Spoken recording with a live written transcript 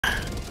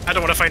I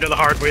don't want to find out the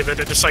hard way that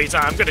it decides,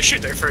 I'm going to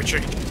shoot there for a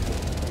change.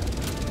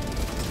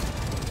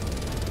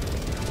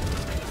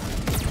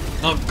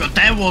 Oh god,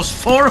 that was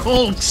 4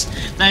 Hulks!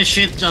 That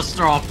shit just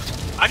dropped.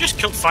 I just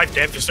killed 5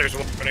 Devastators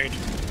with one grenade.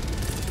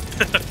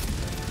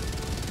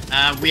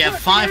 We have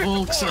 5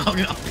 Hulks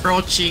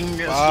approaching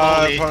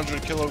slowly.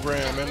 500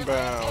 kilogram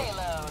inbound.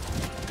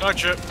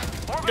 Gotcha.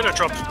 I'm gonna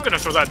throw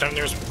that down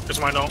there because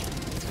why not?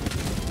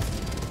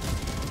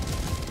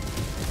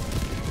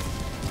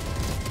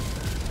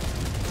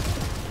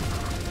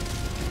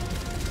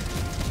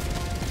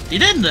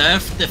 Did they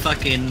nerf the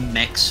fucking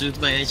mech suit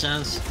by any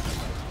chance?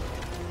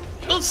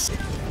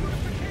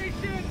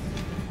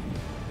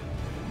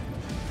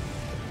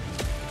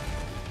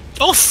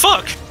 Oh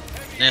fuck!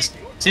 They're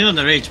still on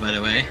the ridge, by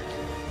the way.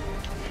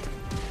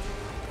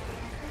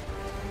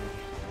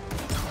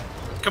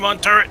 Come on,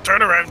 turret,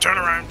 turn around, turn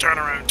around, turn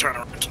around, turn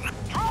around.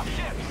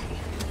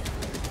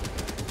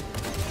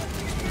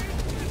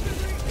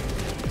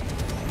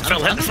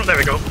 Fell hit from there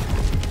we go.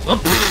 Oh,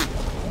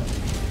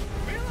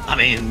 I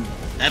mean,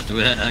 that do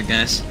it, I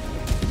guess.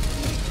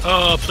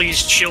 Oh, please,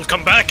 shield,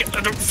 come back.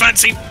 I don't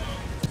fancy.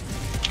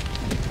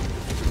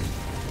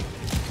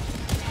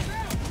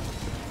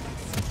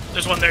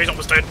 There's one there, he's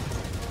almost dead.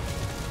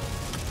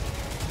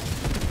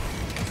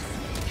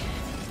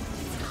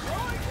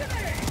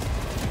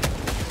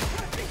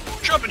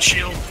 Drop and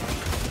shield.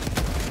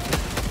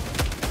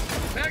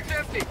 Bag's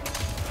empty.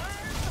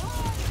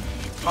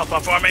 Pop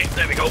up for me.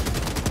 There we go.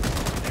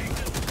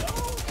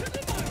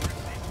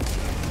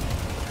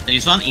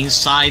 There's one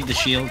inside the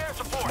shield.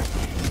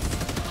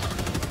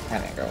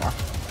 That ain't go well.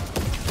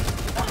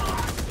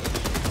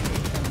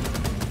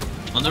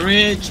 On the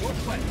ridge.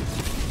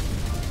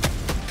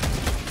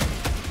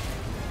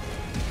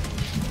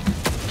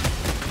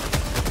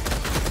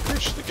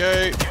 Push the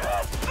gate.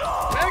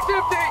 Bag's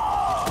empty.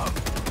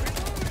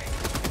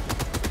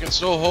 We can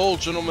still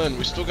hold, gentlemen.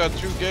 We still got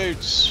 2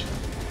 gates.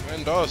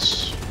 And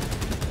us.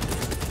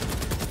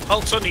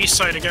 Hulk's on the east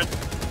side again.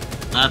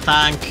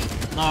 Tank.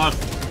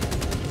 North.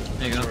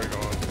 There you go. Where are we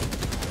going?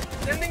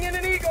 Sending in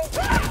an eagle.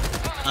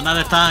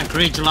 Another tank.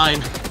 Ridge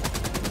line.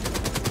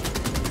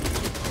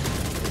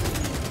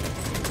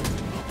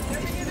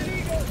 Sending in an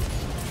eagle.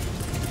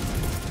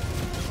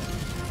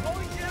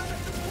 Going down to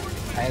support.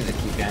 I had to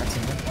keep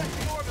dancing.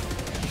 Requesting orbital.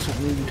 It's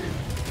rude.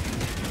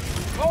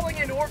 Calling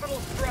in orbital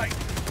strike.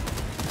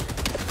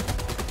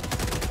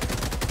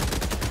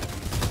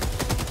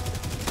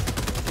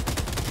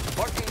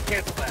 Marking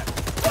cancel that.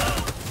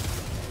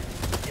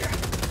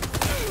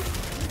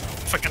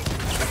 Fucking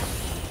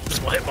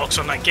visible hitbox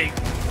on that gate.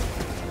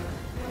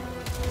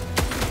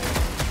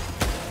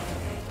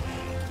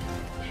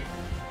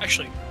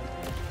 Actually,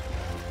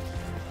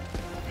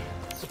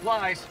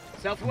 Supplies,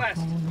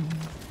 southwest.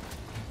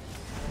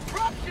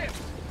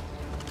 Dropships.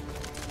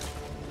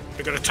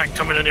 we got a tank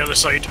coming on the other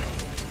side.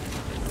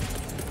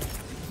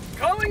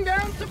 Calling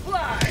down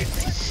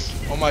supplies.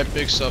 All my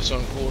big stuff's on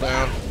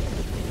cooldown.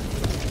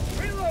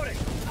 Reloading.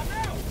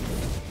 I'm out.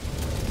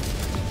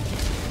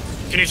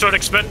 Can you throw an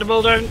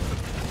expendable down?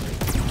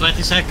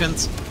 20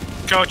 seconds.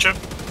 Gotcha.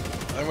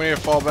 Then we need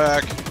to fall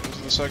back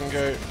into the second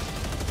gate.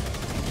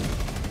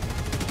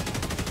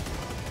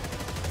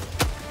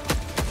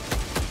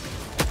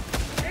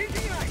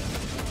 Changing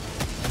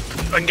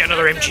ice. I can get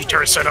another MG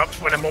turret set up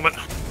in a moment.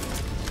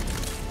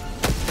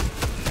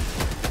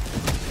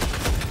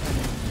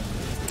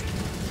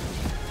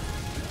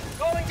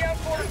 Calling down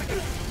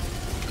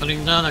fortification.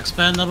 Putting down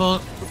expendable.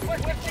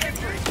 Requesting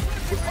entry.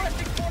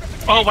 Requesting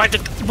fortification. Oh, why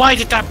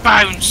did that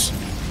bounce?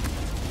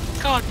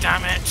 God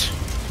damn it.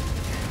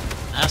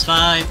 That's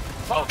fine.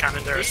 Oh,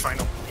 cannon there is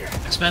final.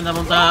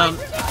 Expendable down.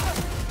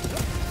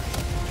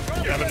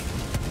 You haven't.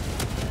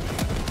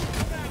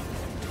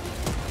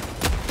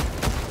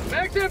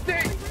 Bag's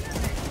empty.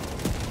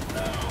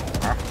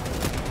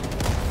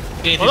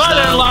 Gate Well, is that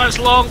didn't down. last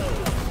long.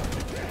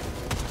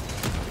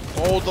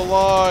 Hold the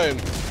line.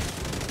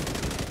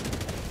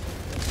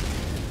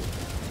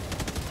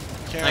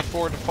 Can't Like-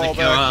 afford to fall like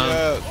back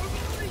you're, yet.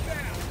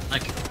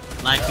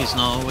 Like is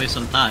not always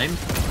on time.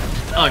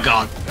 Oh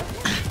god.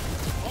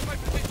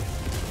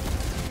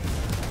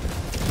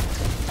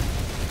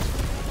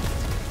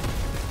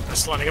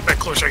 It's landing a bit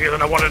closer here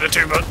than I wanted it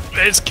to, but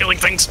it's killing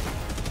things.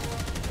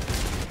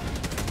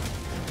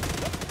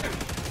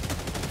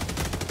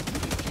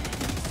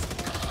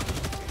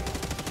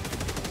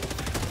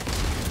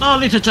 No,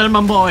 little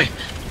German boy.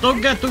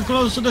 Don't get too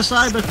close to the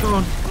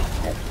Cybertron.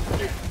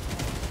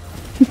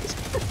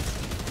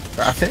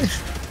 Profit?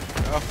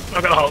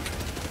 I've got a Hulk.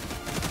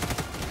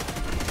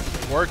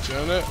 It worked,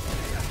 didn't it?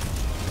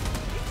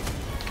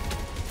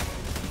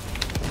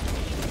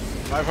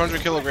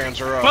 500 kilograms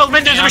are up. Well,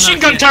 then there's a machine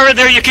gun turret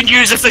there you can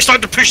use if they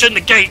start to push in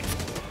the gate.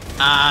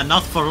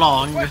 Not for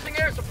long. Requesting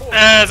air support.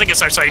 I think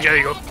it's outside. There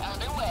you go.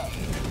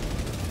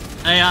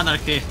 Hey,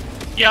 Anarchy.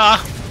 Yeah.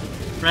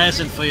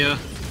 Present for you.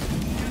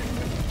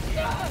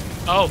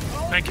 Oh,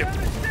 thank you.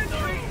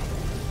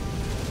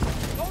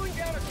 Calling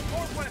down a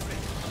support weapon.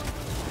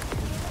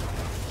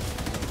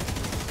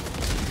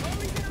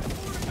 Calling down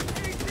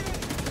fortification.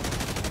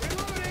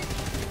 Reloading.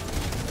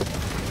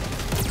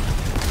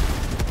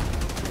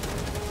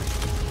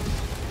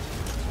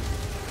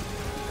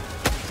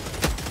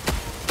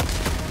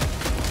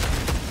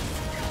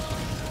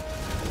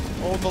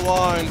 Hold the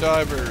line,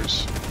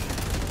 divers.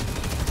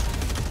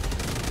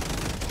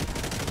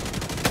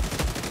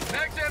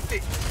 Mag's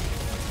empty.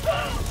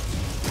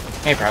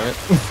 Hey, Private.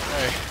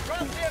 Hey. Drop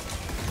ship.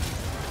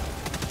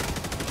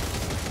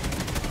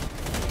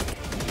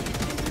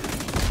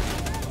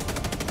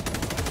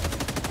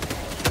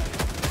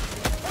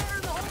 Fire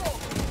in the hole.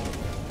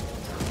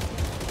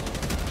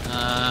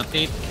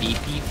 Beep, beep,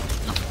 beep.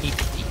 No, beep,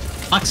 beep.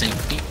 Fuck's sake.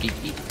 Beep, beep,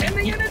 beep.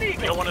 Ending beep. in an You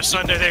eagle. don't want to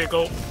send it. There you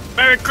go.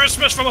 Merry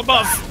Christmas from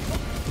above.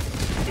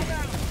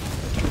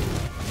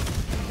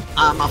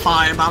 I'm a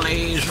fireball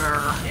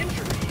laser.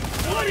 Injury.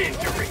 Blood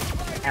injury.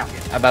 Ow.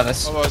 Above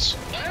us. Of us.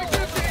 Mag's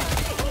empty.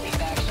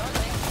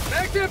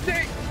 Mag's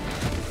empty.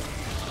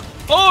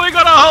 Oh, we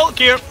got a Hulk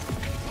here.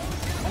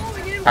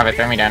 Calling in. Private,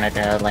 throw me down right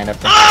there. I'll land up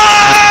there.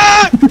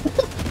 Ah!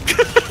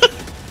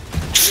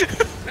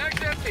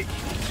 Mag's empty.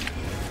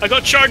 I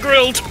got char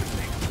grilled.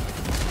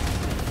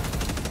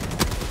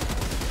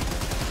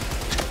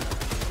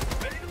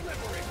 Ready to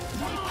liberate.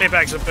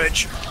 Payback's a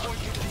bitch.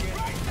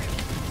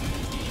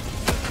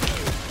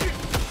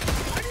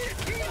 I need a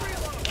team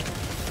reload.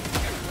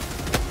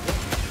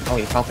 Oh,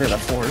 he fell through the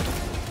floor.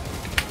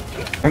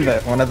 And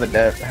one of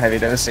the heavy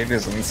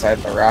devastators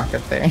inside the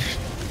rocket thing.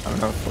 I don't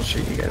know if we'll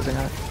shoot you guys or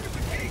not.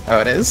 Oh,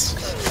 it is?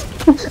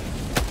 Calling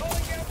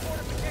down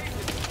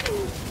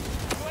fortification.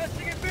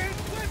 Requesting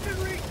advanced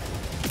weaponry.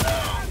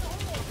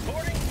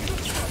 Reporting to the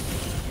front.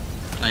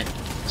 Right.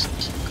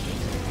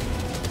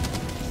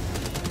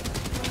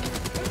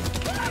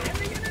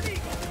 Ending in an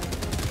eagle.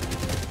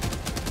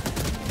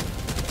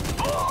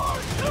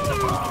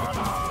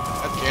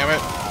 God damn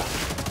it.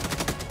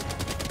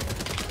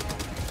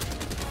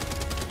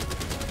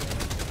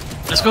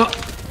 Let's go.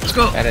 Let's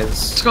go. That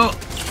Let's is... go.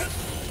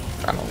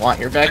 I don't want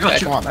your got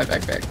backpack. you. I want my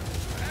backpack.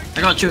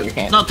 I got you. You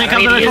can't. No, take I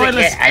out don't the need to use it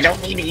toilets. yet. I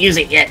don't need to use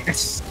it yet.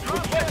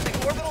 Requesting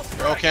orbital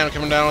Barrel cannon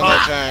coming down on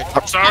that tank.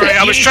 I'm sorry,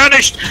 I was trying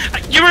to.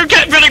 You were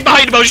getting running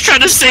behind him. I was trying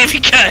to save you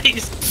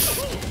guys.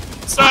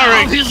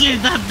 Sorry. Obviously,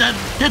 that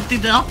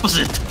did the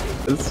opposite.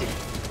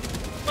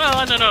 Well,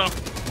 I don't know.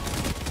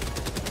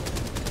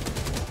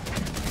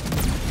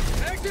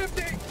 Mag's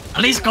empty.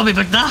 At least got me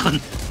back down.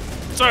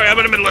 Sorry, I'm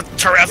in the middle of the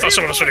turret. I thought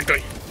someone was going to go.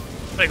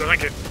 There you go.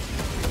 Thank you.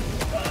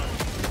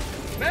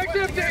 Mag's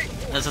empty.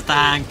 There's a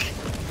tank.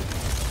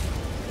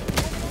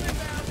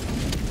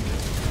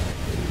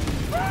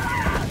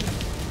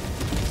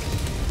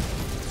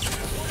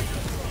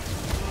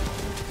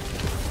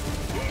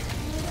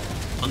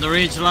 On the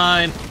ridge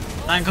line.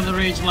 Tank on the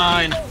ridge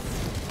line.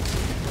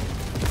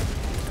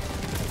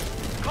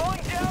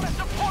 Calling down a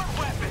support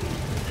weapon.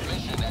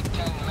 Mission at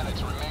 10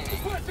 minutes remaining.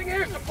 Requesting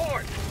air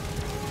support.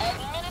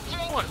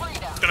 What?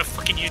 I'm gonna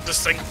fucking use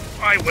this thing.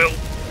 I will.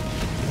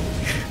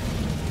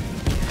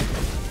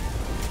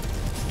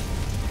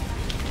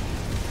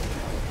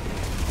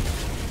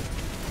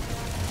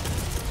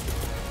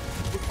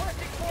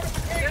 Requesting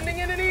fortification. Sending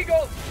in an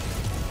eagle.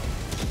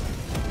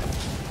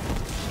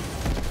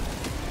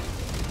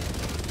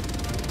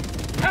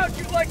 How'd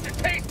you like to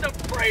taste of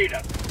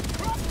freedom?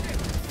 Drop it.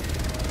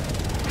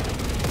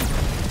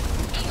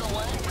 Eagle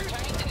 1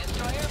 returning to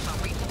destroyer for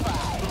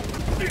resupply.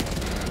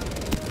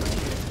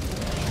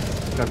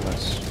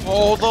 Goodness.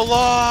 Hold the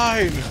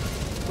line!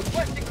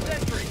 Requesting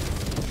sentry.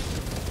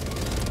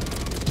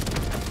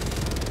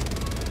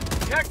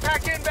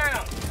 Jetpack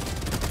inbound.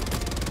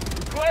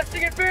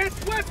 Requesting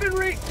advanced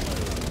weaponry.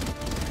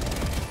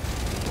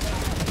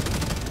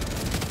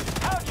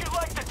 How'd you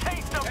like to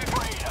taste of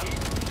freedom?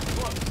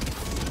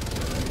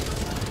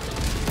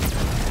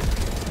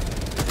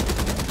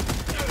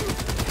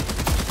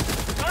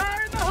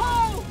 Fire in the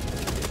hole!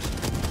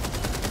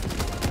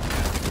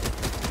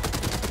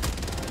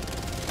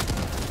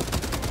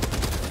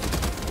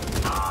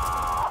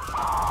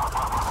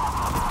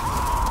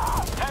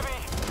 Heavy,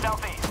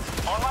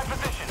 southeast. On my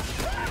position.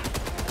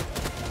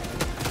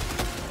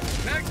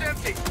 Mag's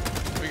empty.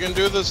 We can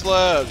do this,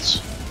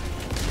 lads.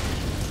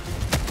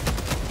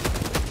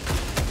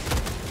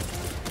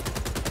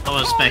 I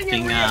was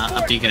expecting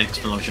a bigger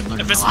explosion. Not If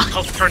gonna this lie.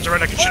 Hulk turns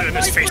around, I can shoot it in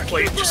his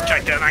faceplate. Just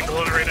can't get an angle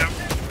on it right now.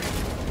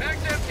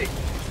 Mag's empty.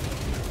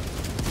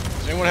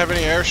 Does anyone have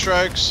any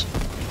airstrikes?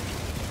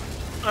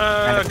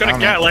 Gonna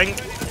Gatling.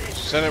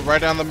 Send it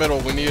right down the middle.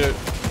 We need it.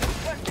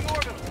 Requesting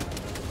order.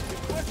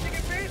 Requesting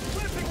advanced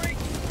weaponry.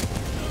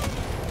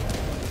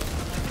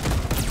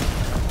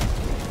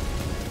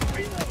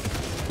 Reload.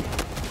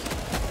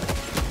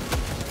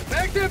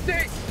 Mag's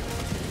empty.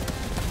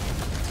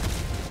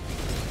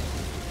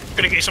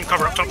 Gonna get you some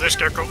cover up top there,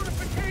 Scarecrow.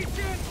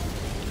 Fortification.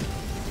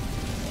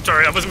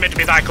 Sorry, I wasn't meant to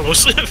be that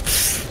close.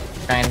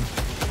 Fine.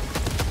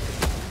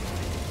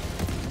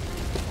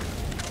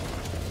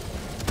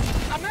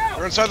 I'm out.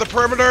 We're inside the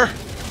perimeter.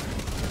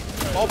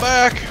 Fall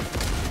back.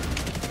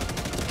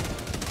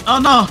 Oh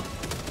no!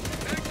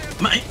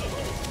 My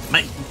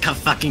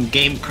fucking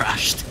game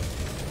crashed.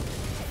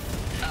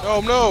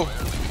 Oh no.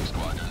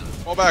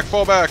 Fall back.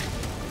 Fall back.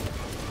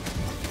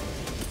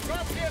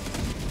 Drop ship.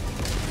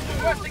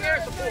 Requesting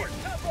air support.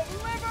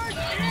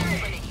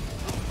 Liberty.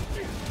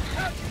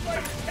 How'd you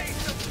like to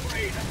taste of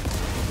freedom?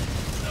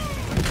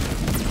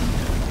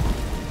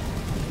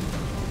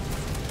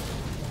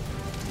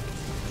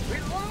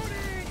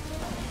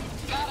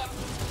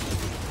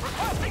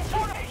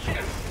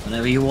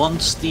 Whenever you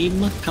want,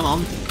 Steam. Come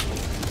on.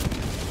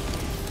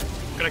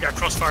 Gonna get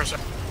crossfires on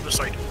the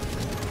side.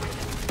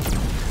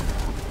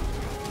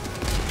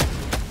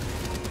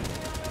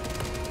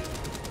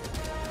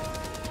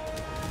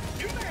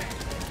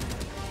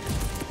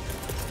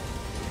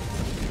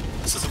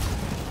 This is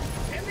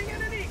Ending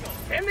in an eagle!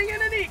 Ending in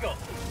an eagle!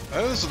 I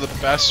think this is the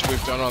best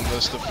we've done on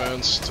this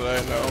defense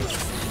today, no?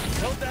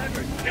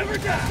 Helldivers never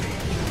die!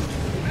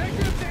 Back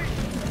empty!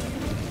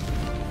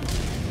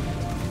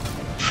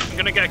 I'm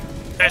gonna get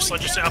Tesla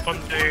just set up on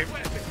the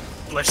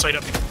left side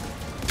up.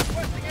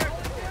 Requesting air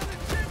support.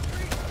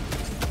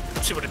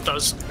 See what it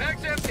does.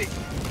 Bag's empty!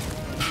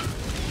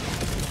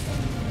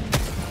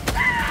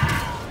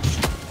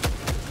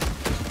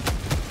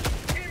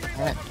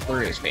 Alright,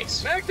 through his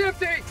face. Bag's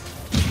empty!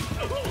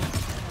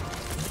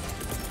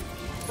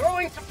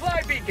 Throwing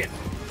supply beacon!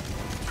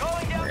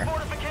 Calling down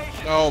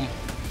fortification! No.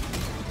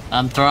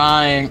 I'm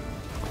trying.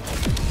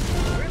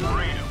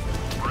 Freedom.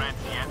 Brand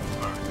yet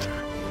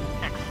further.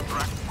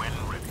 Extract when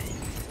ready.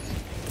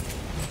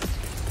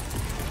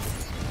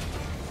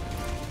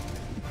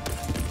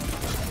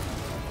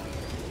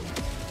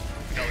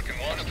 Pelican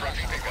 1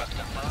 approaching pickup.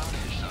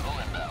 Shuttle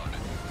inbound.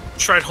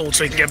 Try and hold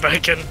so you can get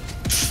back in.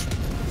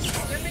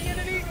 Sending in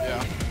an eagle!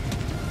 Yeah.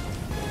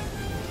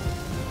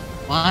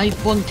 Why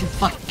won't you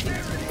fucking...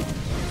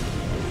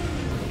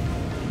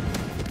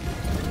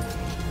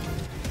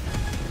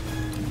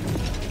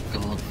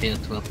 God, fail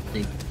to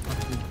update.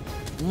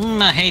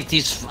 I hate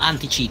this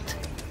anti-cheat.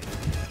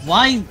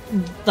 Why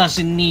does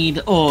it need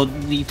to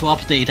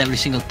update every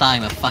single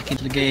time I fucking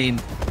the game?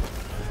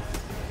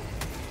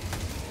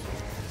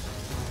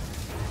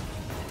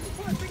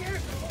 Requesting air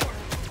support!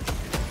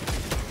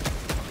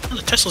 Well,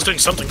 the Tesla's doing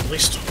something at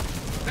least.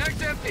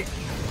 Bag's empty!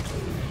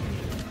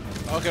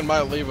 Falcon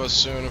might leave us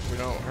soon if we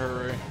don't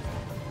hurry.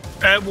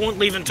 It won't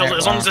leave until, Yeah,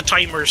 as long as the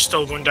timer is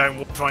still going down,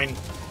 we'll be fine.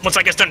 Once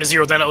that gets down to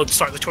 0, then it'll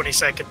start the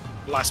 20-second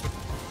last one.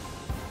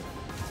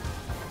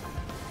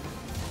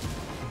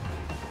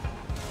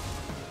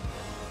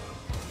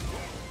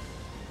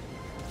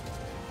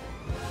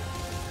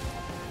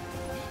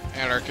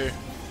 Anarchy.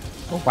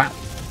 Oh wow.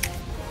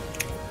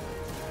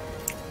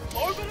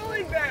 Orbital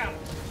inbound!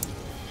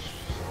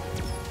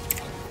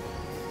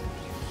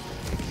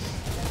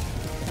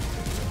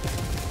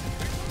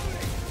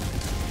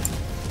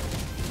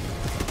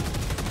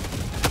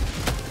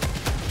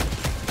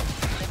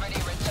 Liberty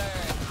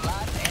returns.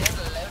 Locked and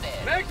loaded.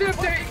 Bag's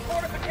empty!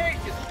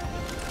 Fortification!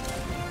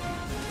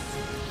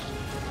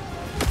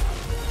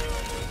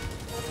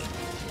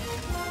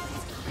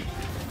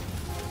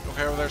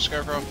 Okay over there,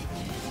 Scarecrow?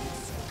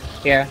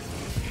 Yeah.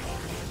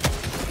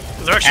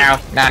 They're actually, Ow,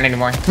 not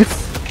anymore.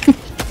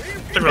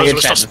 didn't realize it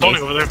was still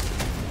spawning over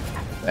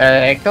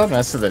there. I killed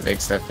most of the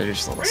big stuff, there's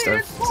just little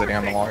stuff sitting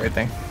on the wall right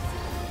there.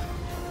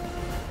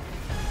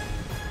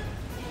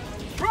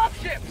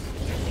 Dropships!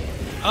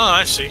 Oh,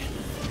 I see.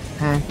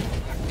 Hmm.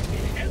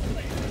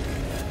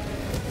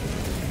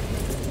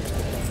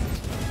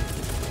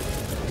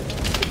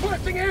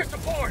 Requesting air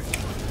support!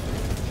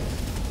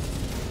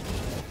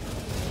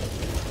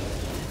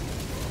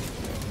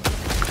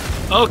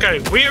 Okay,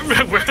 we're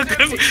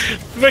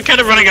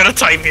kind of running out of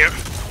time here.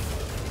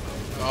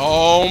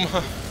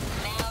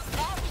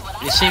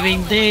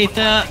 Receiving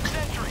data.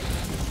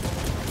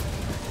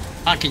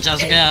 Fucking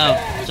just go.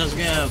 Just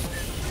go.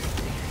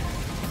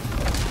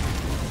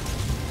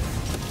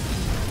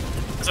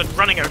 I said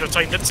running out of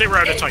time. Didn't say we're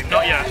out of time.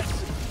 Not yet.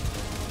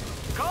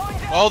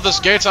 Well, this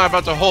gate's not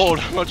about to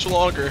hold much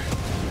longer.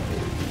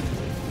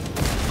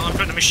 I'm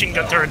putting a machine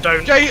gun turret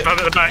down. Okay, Grab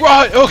it at the back.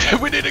 right, okay,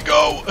 we need to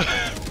go!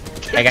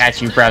 I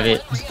got you,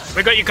 Brevet.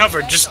 We got you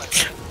covered.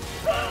 Just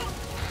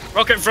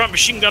rocket in front,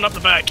 machine gun up the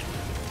back.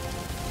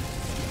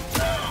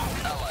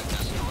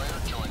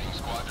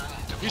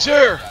 He's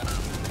here!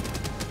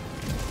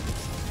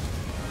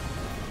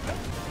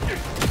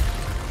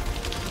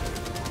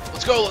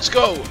 Let's go, let's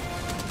go!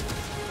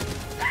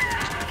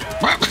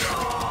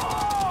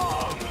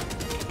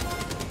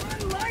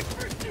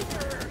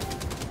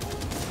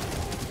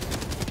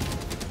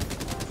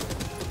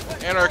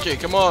 Anarchy,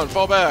 come on,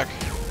 fall back.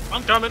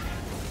 I'm coming.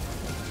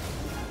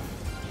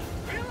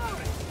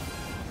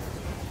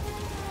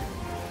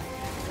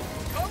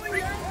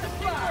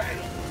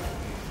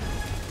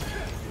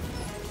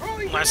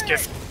 Last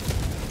gift.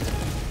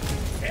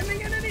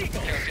 Ending in an eagle!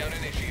 Countdown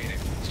initiated.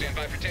 Stand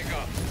by for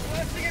takeoff.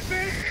 Blasting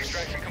advance!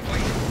 Extraction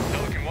complete.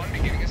 Pelican 1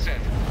 beginning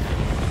ascent.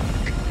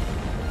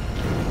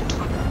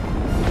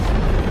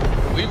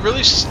 We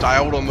really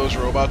styled on those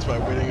robots by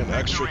waiting an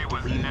extra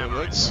 3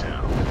 minutes.